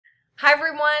Hi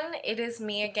everyone, it is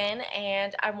me again,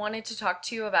 and I wanted to talk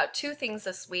to you about two things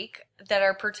this week that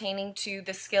are pertaining to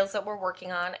the skills that we're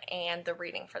working on and the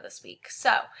reading for this week.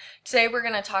 So, today we're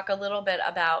going to talk a little bit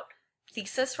about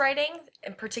thesis writing,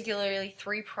 and particularly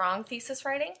three-pronged thesis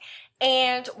writing,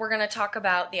 and we're going to talk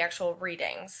about the actual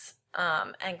readings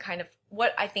and kind of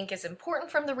what I think is important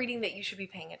from the reading that you should be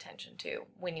paying attention to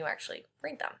when you actually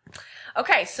read them.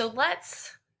 Okay, so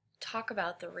let's talk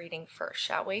about the reading first,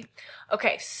 shall we?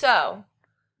 Okay, so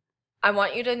I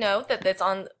want you to know that it's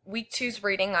on week 2's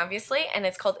reading, obviously, and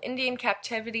it's called Indian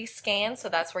Captivity Scan, so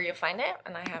that's where you'll find it,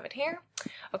 and I have it here.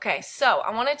 Okay, so I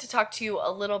wanted to talk to you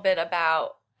a little bit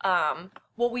about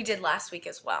what we did last week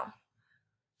as well.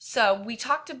 So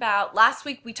last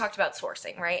week we talked about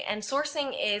sourcing, right? And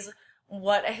sourcing is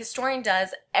what a historian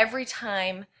does every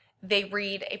time they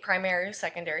read a primary or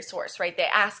secondary source, right? They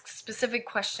ask specific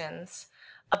questions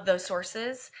of those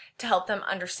sources to help them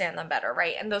understand them better,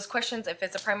 right? And those questions, if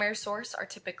it's a primary source, are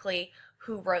typically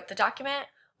who wrote the document,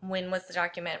 when was the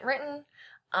document written,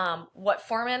 what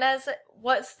format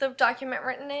was the document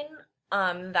written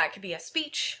in. That could be a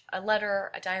speech, a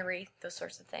letter, a diary, those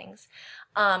sorts of things.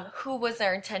 Who was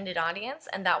their intended audience,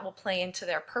 and that will play into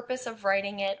their purpose of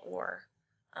writing it or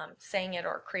saying it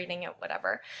or creating it,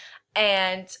 whatever.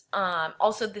 And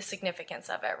also the significance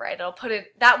of it, right? It'll put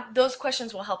it, those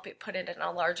questions will help you put it in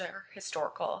a larger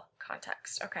historical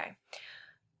context, okay?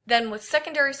 Then with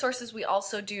secondary sources, we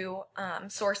also do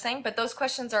sourcing, but those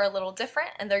questions are a little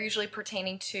different, and they're usually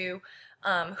pertaining to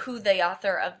who the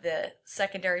author of the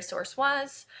secondary source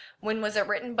was, when was it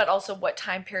written, but also what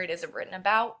time period is it written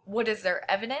about, what is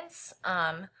their evidence,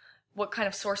 what kind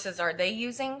of sources are they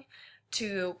using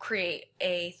to create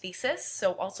a thesis,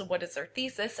 so also what is their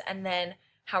thesis, and then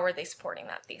how are they supporting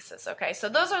that thesis, okay? So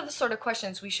those are the sort of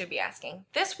questions we should be asking.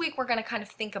 This week we're going to kind of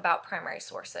think about primary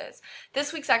sources.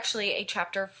 This week's actually a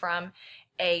chapter from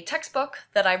a textbook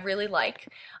that I really like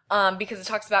because it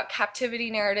talks about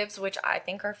captivity narratives, which I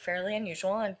think are fairly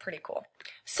unusual and pretty cool.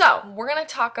 So we're going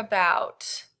to talk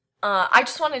about I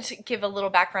just wanted to give a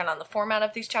little background on the format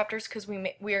of these chapters because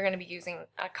we are going to be using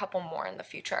a couple more in the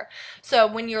future. So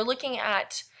when you're looking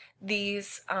at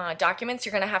these documents,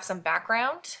 you're going to have some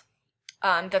background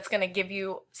that's going to give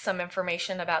you some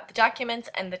information about the documents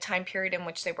and the time period in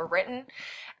which they were written,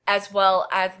 as well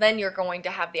as then you're going to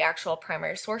have the actual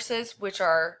primary sources, which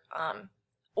are,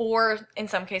 or in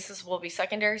some cases will be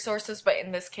secondary sources, but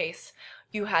in this case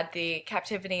you had the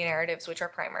captivity narratives, which are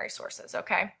primary sources,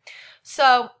 okay?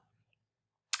 So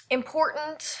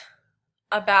important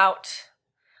about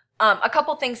a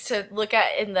couple things to look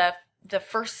at in the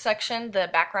first section, the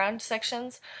background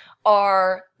sections,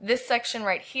 are this section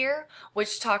right here,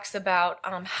 which talks about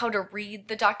how to read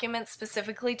the document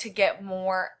specifically to get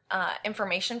more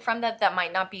information from that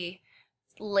might not be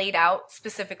laid out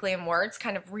specifically in words,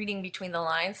 kind of reading between the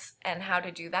lines and how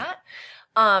to do that.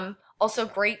 Also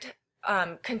great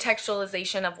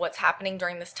contextualization of what's happening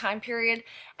during this time period,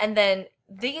 and then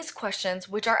these questions,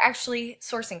 which are actually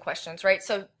sourcing questions, right?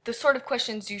 So the sort of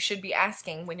questions you should be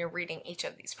asking when you're reading each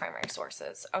of these primary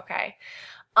sources, okay?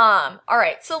 All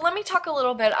right, so let me talk a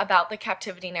little bit about the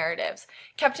captivity narratives.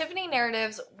 Captivity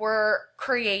narratives were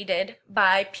created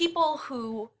by people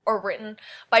who, or written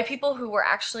by people who were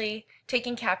actually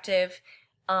taken captive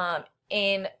to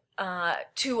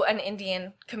an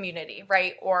Indian community,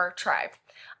 right, or tribe.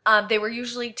 They were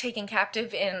usually taken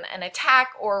captive in an attack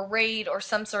or a raid or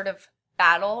some sort of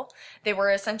battle. They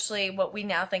were essentially what we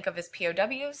now think of as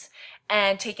POWs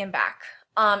and taken back.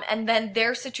 And then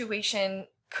their situation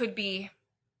could be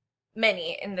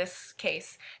many in this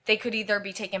case. They could either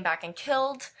be taken back and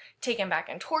killed, taken back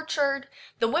and tortured.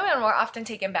 The women were often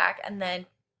taken back and then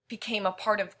became a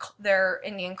part of their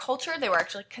Indian culture. They were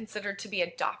actually considered to be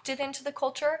adopted into the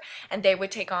culture, and they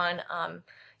would take on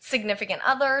significant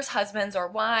others, husbands or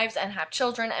wives, and have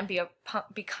children and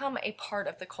become a part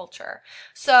of the culture.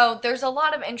 So there's a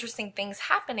lot of interesting things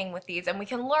happening with these, and we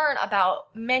can learn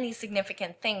about many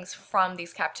significant things from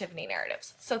these captivity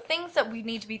narratives. So things that we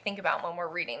need to be thinking about when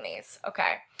we're reading these,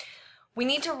 okay? We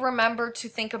need to remember to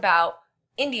think about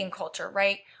Indian culture,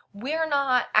 right? We're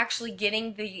not actually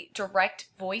getting the direct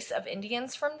voice of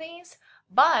Indians from these,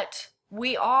 but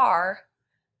we are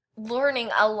learning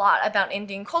a lot about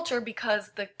Indian culture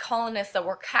because the colonists that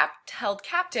were held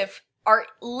captive are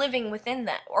living within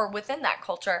that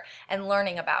culture and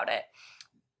learning about it.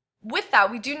 With that,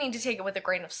 we do need to take it with a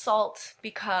grain of salt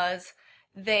because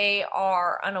they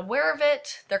are unaware of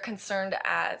it. They're concerned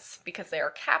because they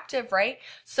are captive, right?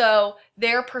 So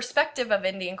their perspective of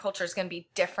Indian culture is going to be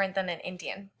different than an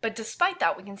Indian. But despite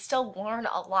that, we can still learn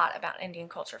a lot about Indian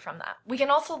culture from that. We can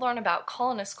also learn about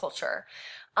colonist culture,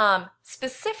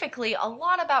 specifically a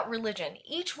lot about religion.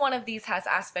 Each one of these has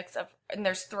aspects of, and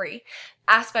there's 3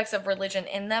 aspects of religion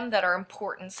in them that are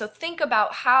important. So think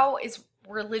about how is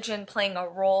religion playing a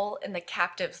role in the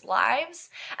captives'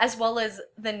 lives, as well as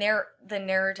the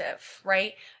narrative,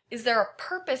 right? Is there a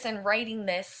purpose in writing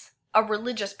this, a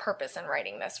religious purpose in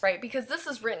writing this, right? Because this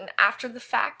is written after the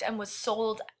fact and was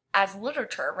sold as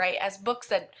literature, right? As books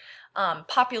that,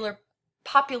 popular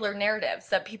narratives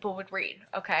that people would read,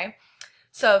 okay?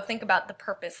 So think about the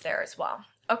purpose there as well.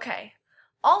 Okay.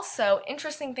 Also,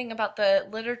 interesting thing about the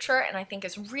literature, and I think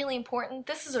is really important,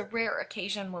 this is a rare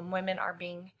occasion when women are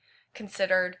being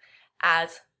considered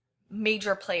as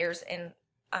major players in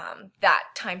that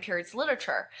time period's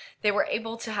literature. They were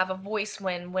able to have a voice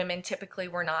when women typically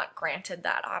were not granted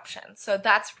that option. So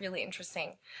that's really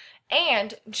interesting.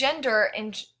 And gender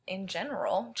in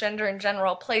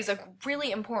general plays a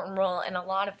really important role in a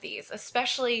lot of these,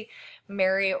 especially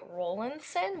Mary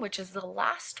Rowlandson, which is the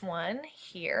last one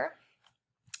here.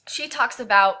 She talks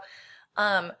about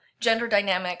gender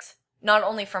dynamics not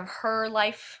only from her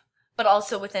life but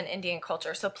also within Indian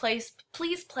culture. So please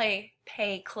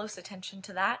pay close attention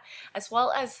to that, as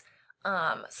well as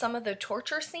some of the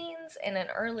torture scenes in an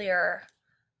earlier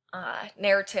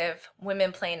narrative.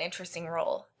 Women play an interesting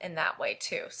role in that way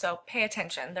too. So pay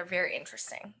attention. They're very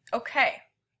interesting. Okay.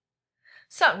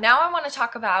 So now I want to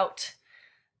talk about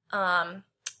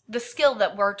the skill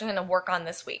that we're going to work on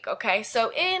this week. Okay.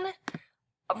 So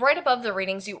right above the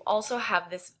readings, you also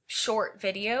have this short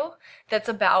video that's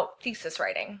about thesis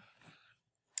writing.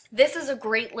 This is a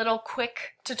great little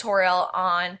quick tutorial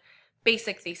on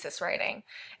basic thesis writing.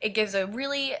 It gives a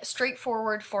really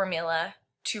straightforward formula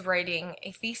to writing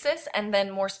a thesis, and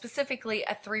then more specifically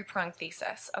a 3-pronged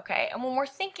thesis, okay? And when we're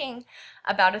thinking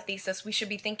about a thesis, we should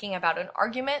be thinking about an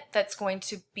argument that's going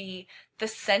to be the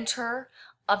center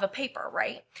of a paper,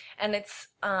 right? And it's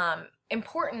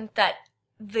important that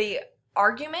the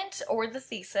argument or the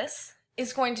thesis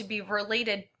is going to be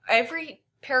related. Every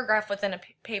paragraph within a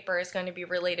paper is going to be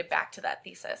related back to that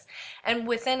thesis. And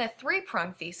within a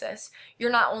 3-pronged thesis,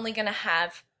 you're not only going to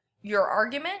have your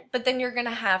argument, but then you're going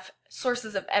to have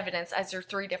sources of evidence as your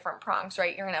 3 different prongs,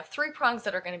 right? You're going to have 3 prongs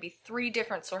that are going to be 3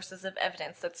 different sources of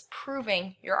evidence that's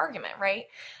proving your argument, right?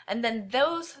 And then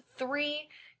those 3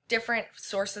 different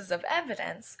sources of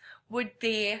evidence would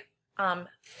be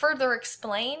further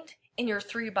explained in your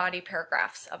 3 body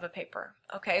paragraphs of a paper.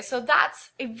 Okay, so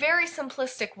that's a very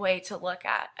simplistic way to look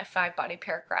at a 5-body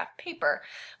paragraph paper,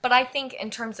 but I think in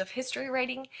terms of history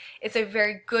writing, it's a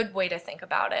very good way to think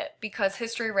about it, because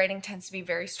history writing tends to be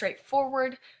very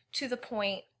straightforward, to the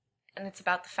point, and it's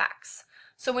about the facts.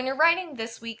 So when you're writing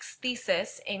this week's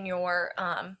thesis in your,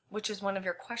 which is one of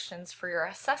your questions for your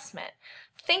assessment,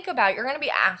 think about, you're going to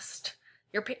be asked,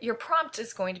 your prompt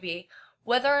is going to be,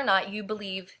 whether or not you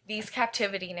believe these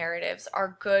captivity narratives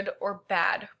are good or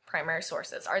bad primary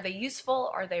sources. Are they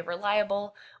useful? Are they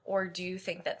reliable? Or do you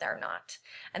think that they're not?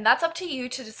 And that's up to you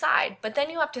to decide, but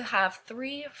then you have to have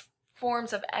 3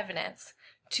 forms of evidence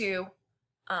to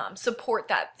support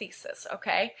that thesis,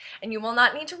 okay? And you will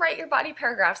not need to write your body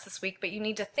paragraphs this week, but you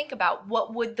need to think about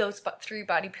what would those 3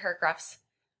 body paragraphs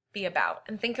be about,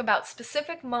 and think about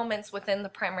specific moments within the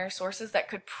primary sources that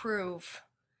could prove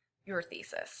your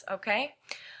thesis, okay?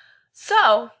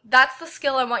 So that's the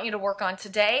skill I want you to work on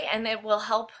today, and it will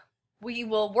help. We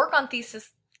will work on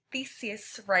thesis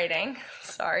writing,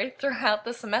 throughout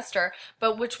the semester,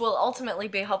 but which will ultimately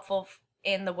be helpful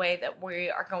in the way that we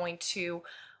are going to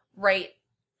write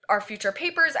our future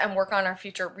papers and work on our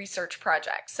future research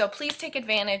projects. So please take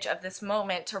advantage of this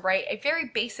moment to write a very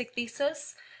basic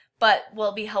thesis, but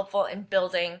will be helpful in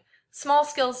building small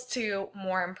skills to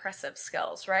more impressive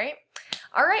skills, right?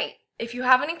 All right, if you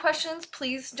have any questions,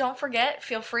 please don't forget,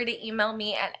 feel free to email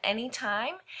me at any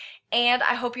time. And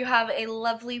I hope you have a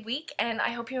lovely week, and I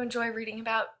hope you enjoy reading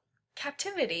about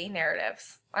captivity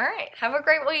narratives. All right, have a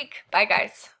great week. Bye,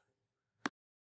 guys.